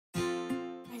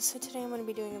guys, so today I'm going to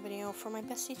be doing a video for my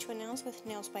Bestie Twin Nails with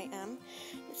Nails by M.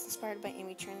 It's inspired by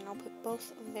Amy Tran, and I'll put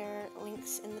both of their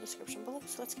links in the description below,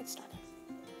 so let's get started.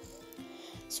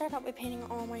 Start out by painting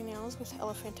all my nails with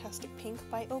Elephantastic Pink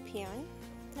by OPI.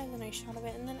 I have a nice shot of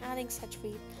it, and then adding such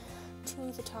feet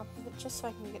to the top of it just so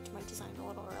I can get to my design a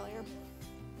little earlier.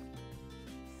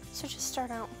 So just start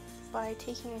out by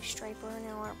taking a stripe or a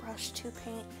nail art brush to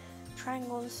paint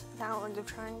triangles, the outlines of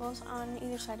triangles on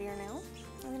either side of your nail,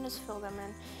 and then just fill them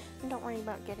in. And don't worry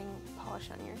about getting polish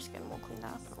on your skin, we'll clean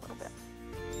that up in a little bit.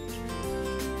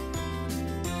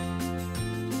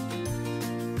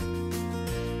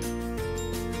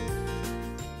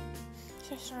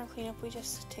 So to start our cleanup, we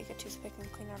just take a toothpick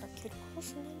and clean out our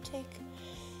cuticles, and then take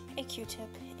a Q-tip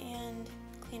and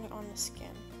clean it on the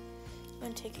skin.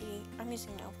 Then take I'm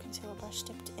using nail concealer brush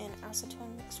dipped in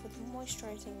acetone mixed with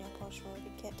moisturizing nail polish remover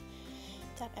to get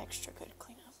that extra good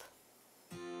cleanup.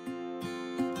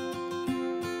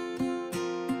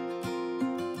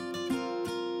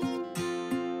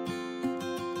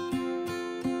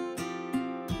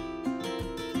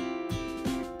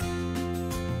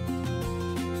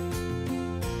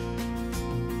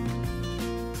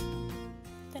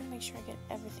 Then make sure I get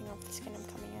everything off the skin I'm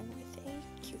coming in with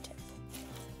a Q-tip.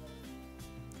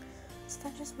 So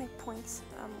then just make points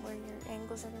where your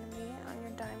angles are going to be on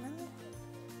your diamond,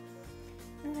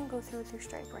 and then go through with your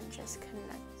striper and just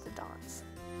connect the dots.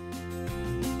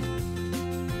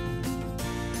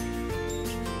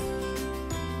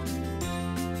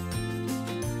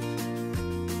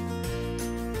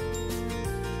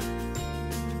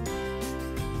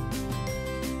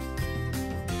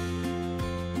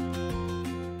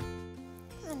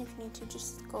 And then if you need to,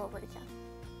 just go over it again.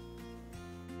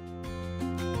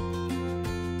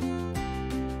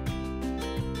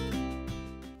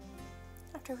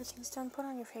 After everything's done, put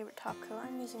on your favorite top coat.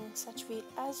 I'm using such feet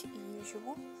as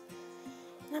usual,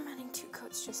 and I'm adding 2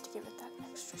 coats just to give it that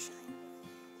extra shine.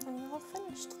 And you're all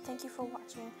finished. Thank you for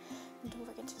watching, and don't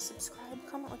forget to subscribe,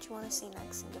 comment what you want to see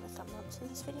next, and give a thumbs up to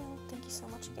this video. Thank you so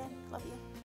much again. Love you.